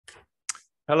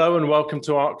Hello and welcome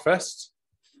to ARC Fest.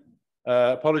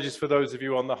 Apologies for those of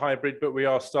you on the hybrid, but we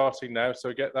are starting now,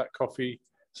 so get that coffee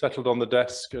settled on the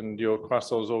desk and your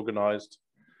croissants organised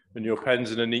and your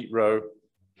pens in a neat row.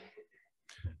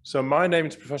 So my name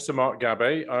is Professor Mark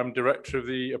Gabay. I'm Director of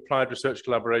the Applied Research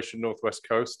Collaboration Northwest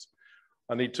Coast.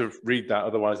 I need to read that,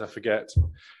 otherwise I forget.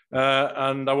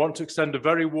 And I want to extend a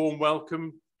very warm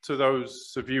welcome to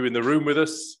those of you in the room with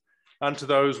us and to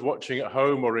those watching at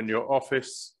home or in your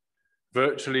office,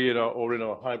 virtually or in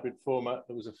our hybrid format.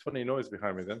 There was a funny noise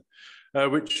behind me then,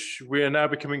 which we are now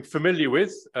becoming familiar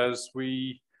with as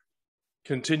we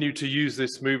continue to use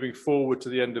this moving forward to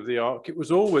the end of the ARC. It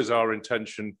was always our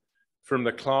intention from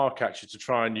the Clark actually to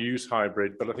try and use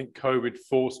hybrid, but I think COVID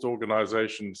forced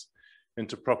organisations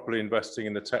into properly investing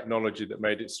in the technology that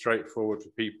made it straightforward for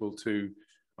people to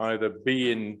either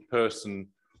be in person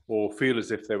or feel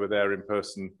as if they were there in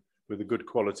person with a good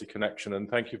quality connection. And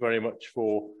thank you very much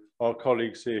for our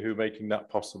colleagues here who are making that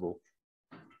possible.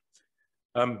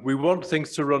 We want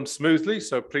things to run smoothly,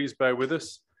 so please bear with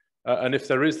us. And if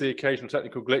there is the occasional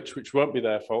technical glitch, which won't be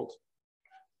their fault,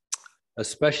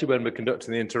 especially when we're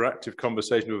conducting the interactive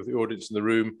conversation with the audience in the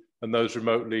room and those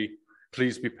remotely,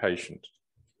 please be patient.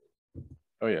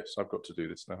 Oh yes, I've got to do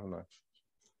this now, haven't I?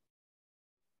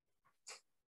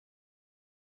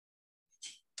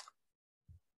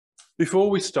 Before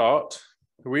we start,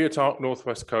 we at ARC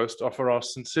Northwest Coast offer our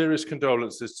sincerest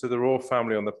condolences to the royal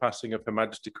family on the passing of Her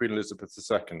Majesty Queen Elizabeth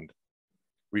II.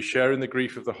 We share in the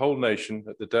grief of the whole nation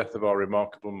at the death of our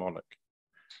remarkable monarch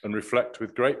and reflect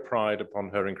with great pride upon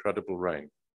her incredible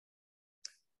reign.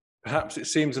 Perhaps it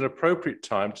seems an appropriate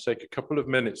time to take a couple of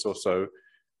minutes or so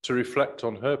to reflect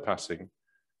on her passing,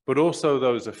 but also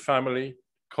those of family,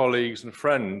 colleagues and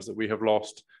friends that we have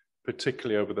lost,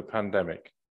 particularly over the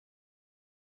pandemic.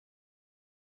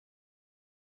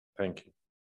 Thank you.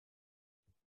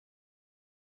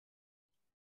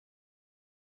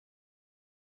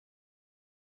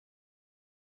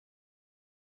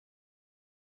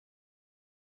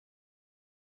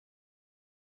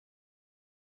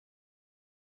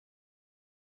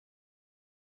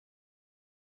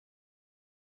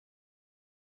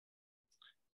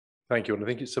 Thank you, and I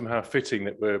think it's somehow fitting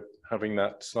that we're having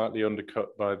that slightly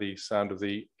undercut by the sound of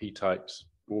the E-types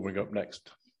warming up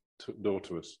next door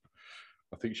to us.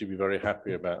 I think she'll be very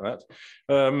happy about that.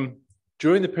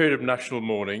 During the period of National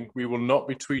Mourning, we will not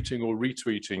be tweeting or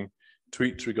retweeting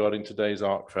tweets regarding today's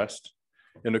ARC Fest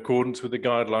in accordance with the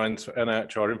guidelines for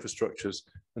NIHR infrastructures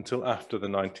until after the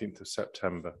 19th of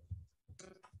September.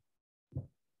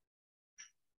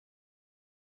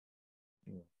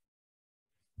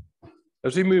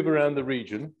 As we move around the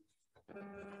region,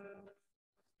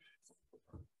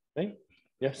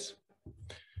 yes.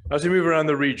 As we move around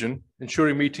the region,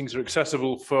 ensuring meetings are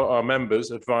accessible for our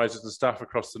members, advisors and staff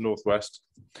across the Northwest,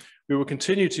 we will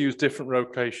continue to use different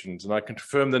locations, and I can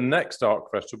confirm the next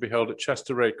ARC Fest will be held at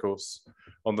Chester Racecourse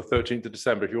on the 13th of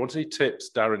December. If you want any tips,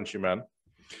 Darren's your man.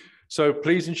 So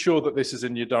please ensure that this is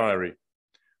in your diary.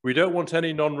 We don't want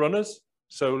any non-runners,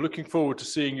 so looking forward to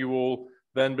seeing you all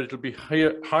then, but it'll be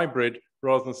hybrid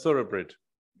rather than thoroughbred.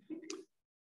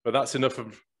 But that's enough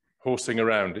of horsing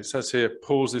around. It says here,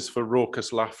 pauses for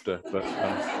raucous laughter. But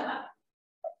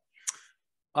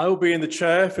I will be in the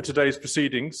chair for today's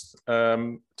proceedings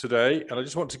today, and I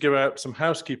just want to give out some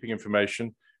housekeeping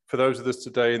information for those of us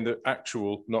today in the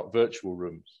actual, not virtual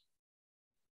rooms.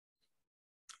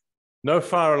 No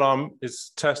fire alarm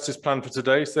test is planned for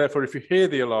today, so therefore if you hear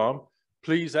the alarm,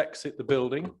 please exit the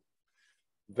building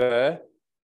there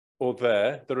or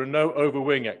there. There are no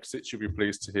overwing exits, you'll be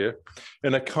pleased to hear,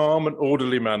 in a calm and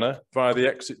orderly manner via the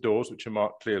exit doors, which are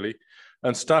marked clearly,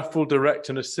 and staff will direct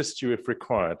and assist you if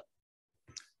required.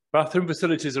 Bathroom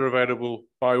facilities are available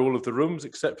by all of the rooms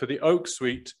except for the Oak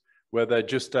Suite, where they're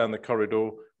just down the corridor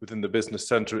within the business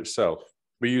centre itself.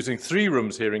 We're using 3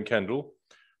 rooms here in Kendal,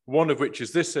 one of which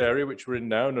is this area, which we're in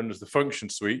now, known as the Function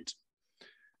Suite.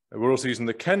 We're also using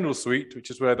the Kendal Suite, which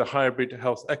is where the hybrid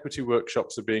health equity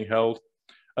workshops are being held,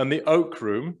 and the Oak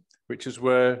Room, which is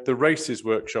where the races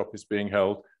workshop is being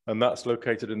held, and that's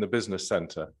located in the business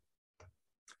centre.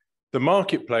 The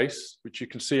marketplace, which you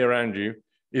can see around you,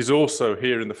 is also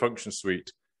here in the Function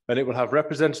Suite, and it will have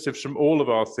representatives from all of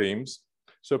our themes.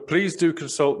 So please do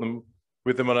consult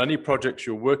with them on any projects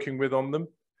you're working with on them,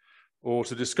 or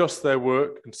to discuss their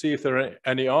work and see if there are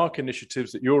any ARC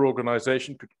initiatives that your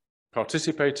organisation could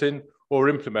participate in or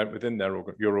implement within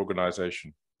your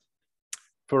organisation.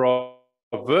 For our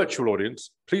virtual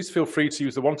audience, please feel free to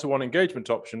use the one-to-one engagement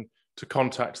option to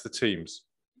contact the teams.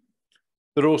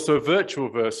 There are also virtual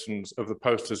versions of the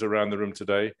posters around the room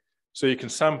today, so you can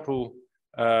sample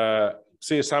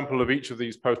see a sample of each of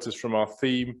these posters from our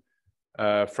theme,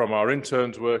 from our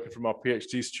interns' work, and from our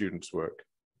PhD students' work.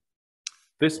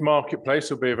 This marketplace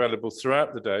will be available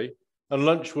throughout the day, and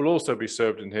lunch will also be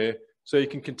served in here, so you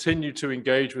can continue to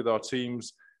engage with our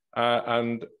teams,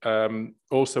 and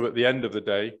also at the end of the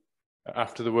day,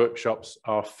 after the workshops,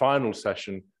 our final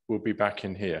session will be back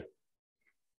in here.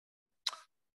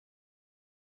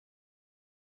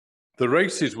 The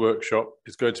races workshop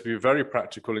is going to be very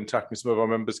practical in tackling some of our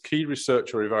members' key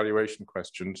research or evaluation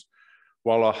questions,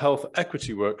 while our health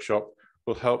equity workshop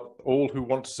will help all who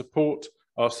want to support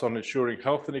us on ensuring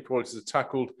health inequalities are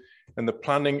tackled in the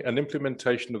planning and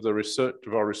implementation of the research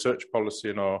of our research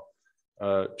policy and our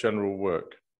general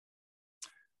work.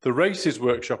 The races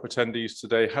workshop attendees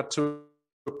today had to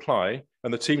apply,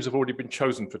 and the teams have already been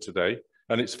chosen for today,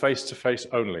 and it's face-to-face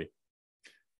only.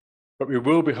 But we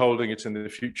will be holding it in the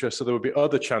future, so there will be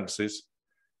other chances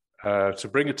to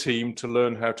bring a team to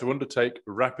learn how to undertake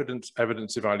rapid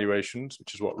evidence evaluations,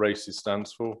 which is what RACES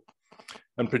stands for,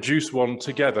 and produce one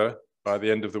together by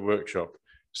the end of the workshop.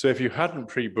 So if you hadn't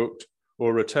pre-booked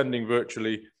or are attending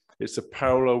virtually, it's a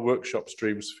parallel workshop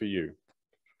streams for you.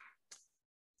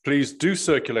 Please do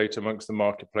circulate amongst the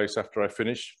marketplace after I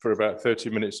finish for about 30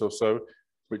 minutes or so,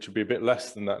 which will be a bit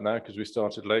less than that now because we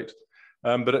started late.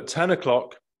 But at 10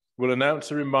 o'clock, we'll announce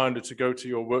a reminder to go to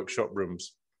your workshop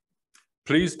rooms.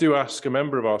 Please do ask a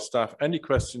member of our staff any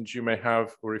questions you may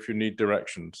have or if you need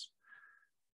directions.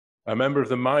 A member of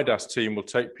the MIDAS team will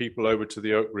take people over to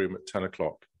the Oak Room at 10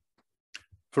 o'clock.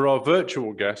 For our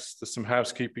virtual guests, there's some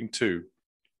housekeeping too.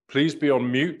 Please be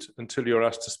on mute until you're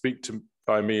asked to speak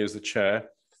by me as the chair,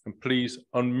 and please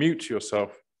unmute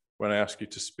yourself when I ask you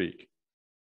to speak.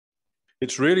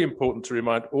 It's really important to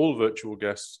remind all virtual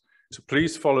guests to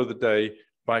please follow the day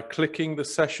by clicking the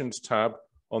Sessions tab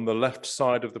on the left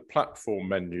side of the platform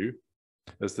menu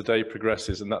as the day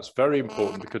progresses, and that's very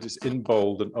important because it's in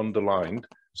bold and underlined,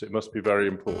 so it must be very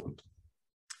important.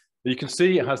 You can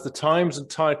see it has the times and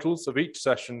titles of each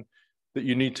session that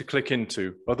you need to click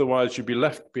into, otherwise you'll be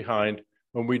left behind,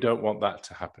 and we don't want that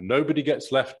to happen. Nobody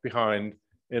gets left behind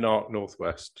in ARC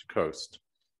Northwest Coast.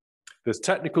 There's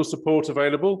technical support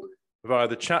available via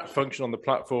the chat function on the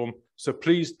platform, so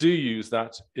please do use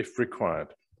that if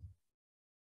required.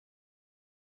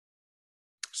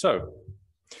 So,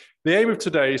 the aim of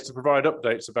today is to provide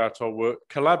updates about our work,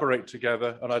 collaborate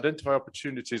together, and identify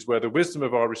opportunities where the wisdom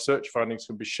of our research findings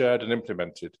can be shared and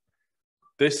implemented.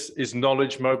 This is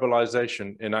knowledge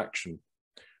mobilization in action.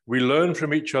 We learn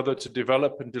from each other to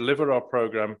develop and deliver our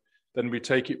program, then we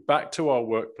take it back to our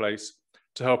workplace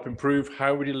to help improve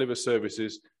how we deliver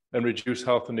services and reduce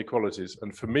health inequalities.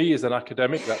 And for me as an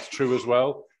academic, that's true as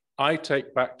well. I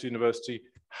take back to university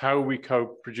how we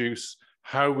co-produce,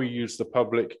 how we use the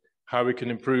public, how we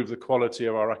can improve the quality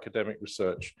of our academic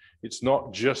research. It's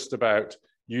not just about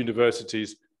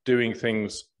universities doing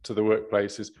things to the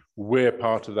workplaces. We're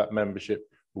part of that membership.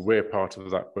 We're part of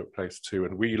that workplace too,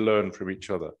 and we learn from each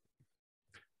other.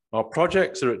 Our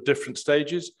projects are at different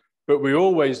stages, but we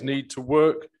always need to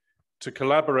work to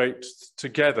collaborate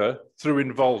together through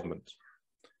involvement.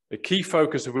 A key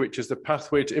focus of which is the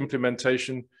pathway to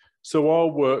implementation, so our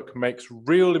work makes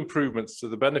real improvements to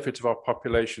the benefit of our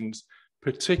populations,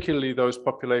 particularly those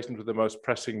populations with the most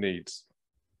pressing needs.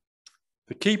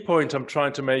 The key point I'm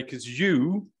trying to make is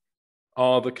you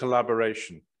are the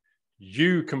collaboration.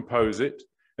 You compose it,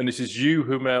 and it is you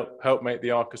who help make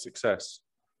the ARC a success.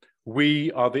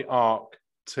 We are the ARC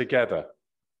together.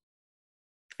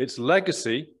 Its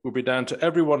legacy will be down to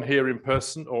everyone here in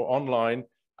person or online,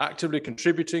 actively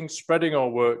contributing, spreading our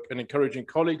work, and encouraging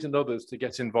colleagues and others to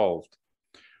get involved.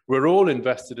 We're all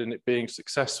invested in it being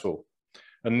successful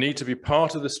and need to be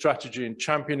part of the strategy in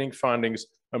championing findings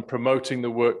and promoting the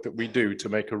work that we do to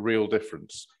make a real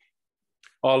difference.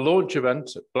 Our launch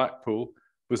event at Blackpool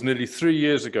was nearly 3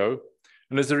 years ago,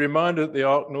 and as a reminder that the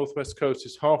ARC Northwest Coast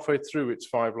is halfway through its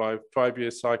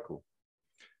five-year cycle.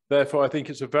 Therefore, I think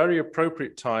it's a very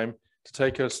appropriate time to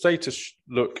take a status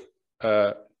look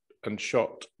never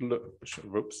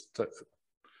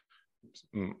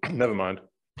mind.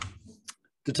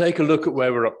 To take a look at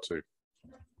where we're up to.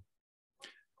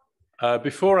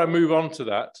 Before I move on to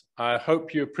that, I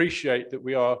hope you appreciate that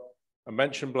I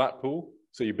mentioned Blackpool,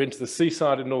 so you've been to the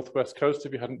seaside in Northwest Coast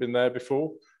if you hadn't been there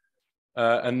before.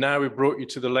 And now we've brought you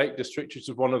to the Lake District, which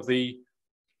is one of the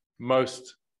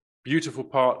most beautiful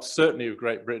parts, certainly of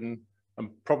Great Britain and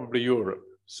probably Europe.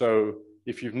 So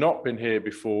if you've not been here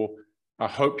before, I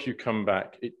hope you come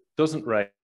back. It doesn't rain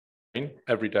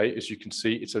every day, as you can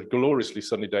see. It's a gloriously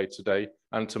sunny day today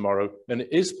and tomorrow, and it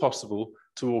is possible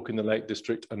to walk in the Lake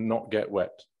District and not get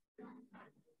wet.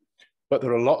 but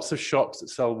there are lots of shops that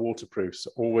sell waterproofs,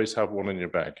 so always have one in your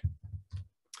bag.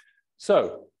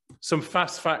 So, some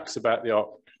fast facts about the ARC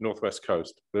Northwest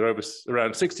Coast. There are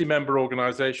around 60 member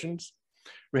organisations.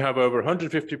 We have over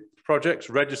 150 projects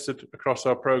registered across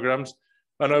our programmes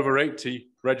and over 80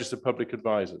 registered public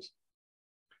advisors.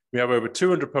 We have over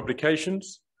 200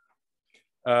 publications,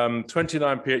 29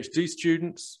 PhD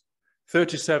students,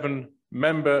 37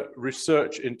 member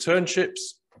research internships.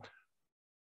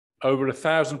 Over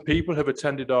 1,000 people have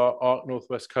attended our ARC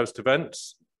Northwest Coast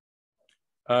events.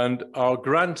 And our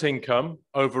grant income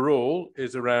overall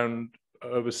is around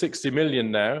over 60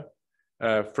 million now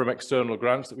from external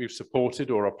grants that we've supported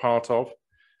or are part of.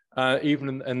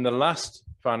 Even in the last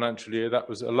financial year, that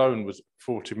was alone was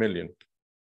 40 million.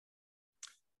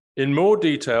 In more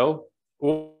detail,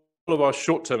 all of our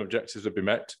short-term objectives have been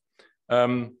met.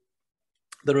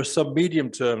 There are some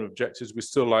medium-term objectives we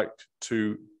still like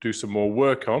to do some more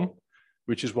work on,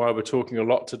 which is why we're talking a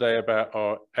lot today about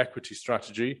our equity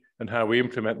strategy and how we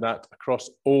implement that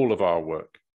across all of our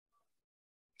work.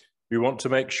 We want to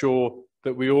make sure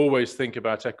that we always think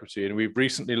about equity, and we've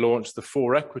recently launched the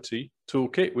 4 Equity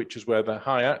Toolkit, which is where the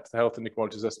HIAT, the Health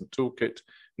Inequality Assessment Toolkit,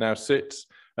 now sits,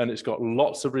 and it's got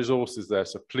lots of resources there.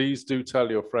 So please do tell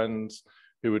your friends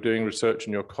who are doing research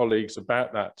and your colleagues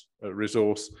about that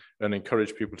resource and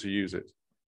encourage people to use it.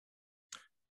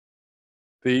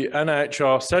 The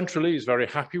NIHR centrally is very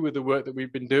happy with the work that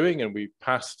we've been doing, and we've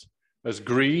passed as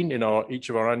green in each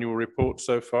of our annual reports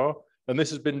so far. And this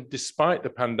has been despite the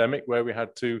pandemic, where we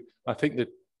had to, I think the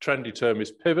trendy term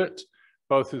is pivot,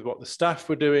 both with what the staff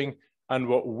were doing and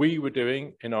what we were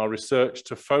doing in our research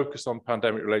to focus on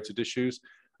pandemic-related issues,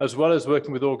 as well as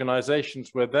working with organisations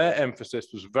where their emphasis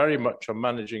was very much on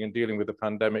managing and dealing with the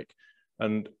pandemic,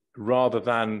 and rather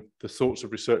than the sorts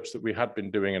of research that we had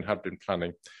been doing and had been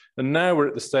planning. And now we're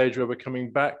at the stage where we're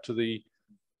coming back to the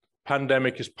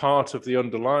pandemic as part of the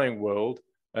underlying world,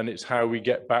 and it's how we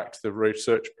get back to the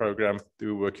research programme that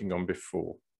we were working on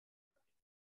before.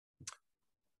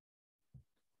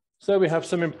 So we have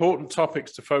some important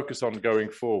topics to focus on going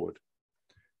forward.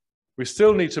 We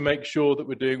still need to make sure that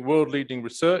we're doing world-leading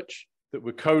research, that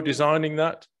we're co-designing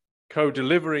that,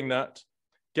 co-delivering that,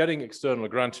 getting external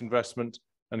grant investment,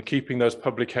 and keeping those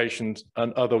publications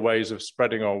and other ways of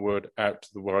spreading our word out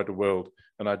to the wider world,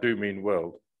 and I do mean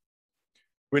world.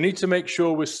 We need to make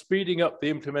sure we're speeding up the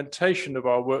implementation of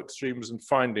our work streams and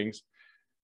findings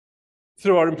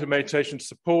through our implementation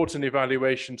support and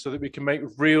evaluation so that we can make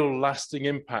real lasting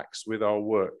impacts with our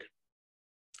work.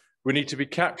 We need to be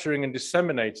capturing and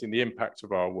disseminating the impact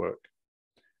of our work.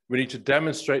 We need to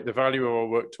demonstrate the value of our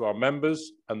work to our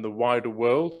members and the wider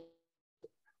world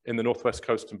in the Northwest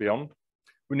Coast and beyond.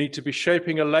 We need to be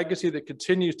shaping a legacy that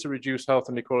continues to reduce health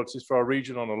inequalities for our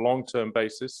region on a long-term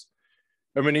basis.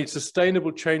 And we need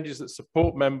sustainable changes that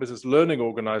support members as learning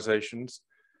organisations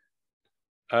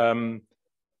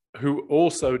who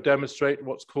also demonstrate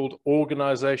what's called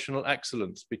organisational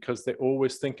excellence, because they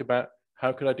always think about,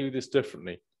 how can I do this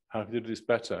differently? How can I do this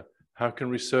better? How can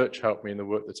research help me in the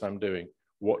work that I'm doing?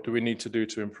 What do we need to do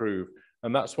to improve?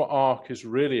 And that's what ARC is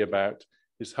really about,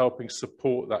 is helping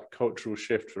support that cultural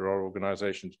shift for our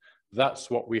organisations. That's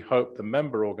what we hope the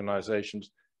member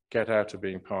organisations get out of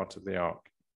being part of the ARC.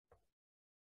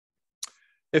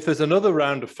 If there's another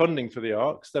round of funding for the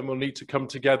ARCs, then we'll need to come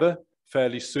together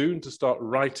fairly soon to start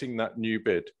writing that new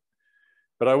bid.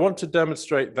 But I want to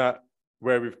demonstrate that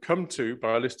where we've come to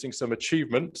by listing some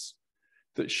achievements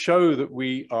that show that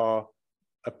we are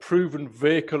a proven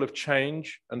vehicle of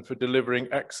change and for delivering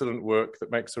excellent work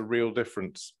that makes a real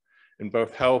difference in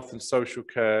both health and social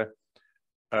care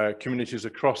communities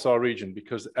across our region,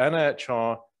 because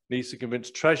NIHR needs to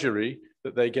convince Treasury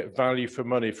that they get value for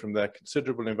money from their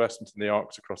considerable investment in the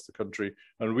ARCs across the country,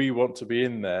 and we want to be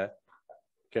in there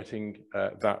getting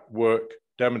that work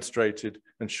demonstrated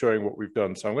and showing what we've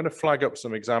done. So I'm going to flag up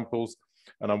some examples,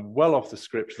 and I'm well off the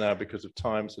script now because of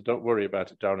time, so don't worry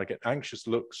about it, Darren. I get anxious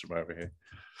looks from over here.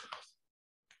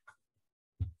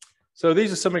 So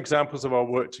these are some examples of our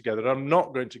work together. I'm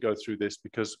not going to go through this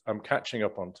because I'm catching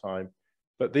up on time,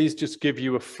 but these just give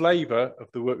you a flavour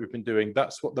of the work we've been doing.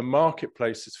 That's what the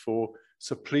marketplace is for.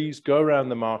 So please go around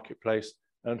the marketplace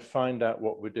and find out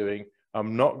what we're doing.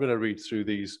 I'm not going to read through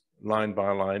these line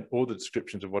by line or the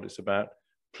descriptions of what it's about.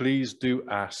 Please do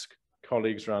ask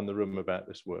colleagues around the room about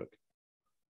this work.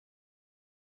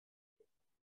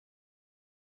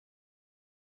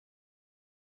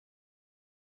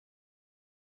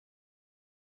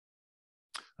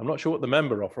 I'm not sure what the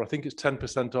member offer. I think it's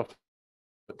 10% off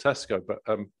at Tesco, but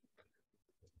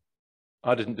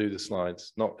I didn't do the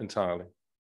slides, not entirely.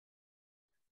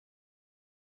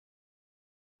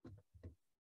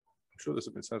 sure there's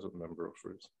something that says what the member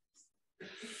offer is.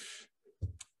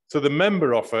 So the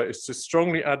member offer is to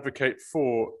strongly advocate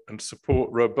for and support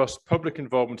robust public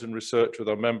involvement in research with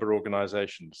our member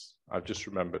organisations. I've just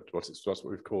remembered that's what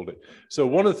we've called it. So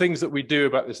one of the things that we do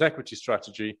about this equity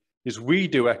strategy is we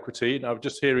do equity. And I was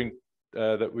just hearing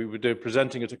that we were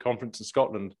presenting at a conference in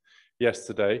Scotland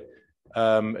yesterday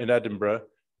in Edinburgh.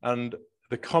 And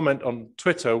the comment on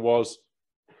Twitter was,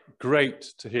 great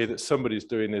to hear that somebody's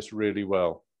doing this really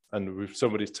well and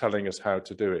somebody's telling us how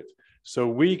to do it. So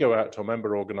we go out to our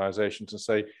member organisations and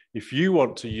say, if you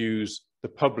want to use the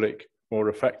public more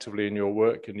effectively in your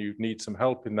work and you need some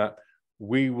help in that,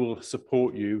 we will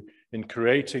support you in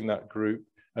creating that group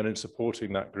and in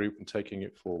supporting that group and taking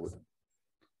it forward.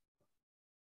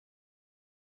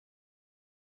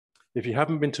 If you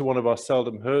haven't been to one of our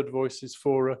Seldom Heard Voices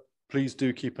fora, please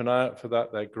do keep an eye out for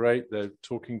that. They're great. They're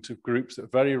talking to groups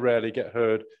that very rarely get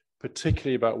heard,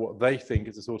 particularly about what they think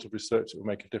is the sort of research that will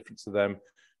make a difference to them.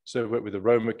 So we've worked with the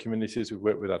Roma communities, we've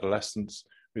worked with adolescents,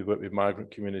 we've worked with migrant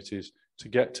communities to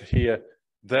get to hear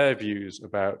their views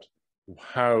about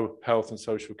how health and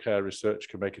social care research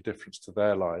can make a difference to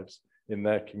their lives in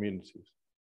their communities.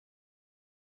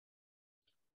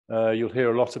 You'll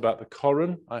hear a lot about the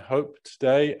Coran, I hope,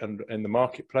 today and in the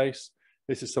marketplace.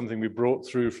 This is something we brought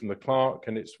through from the Clark,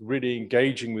 and it's really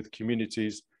engaging with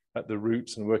communities at the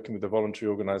roots and working with the voluntary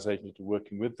organisations and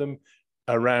working with them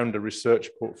around a research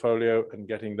portfolio and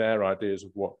getting their ideas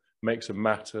of what makes a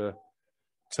matter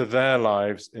to their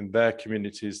lives in their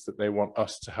communities that they want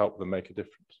us to help them make a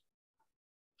difference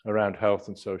around health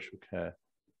and social care.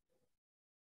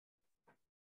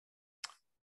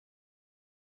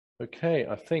 Okay,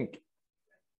 I think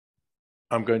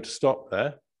I'm going to stop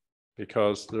there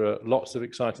because there are lots of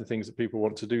exciting things that people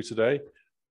want to do today.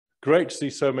 Great to see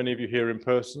so many of you here in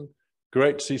person.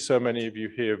 Great to see so many of you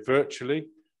here virtually.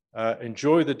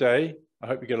 Enjoy the day. I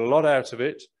hope you get a lot out of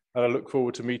it, and I look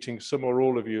forward to meeting some or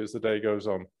all of you as the day goes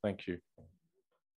on. Thank you.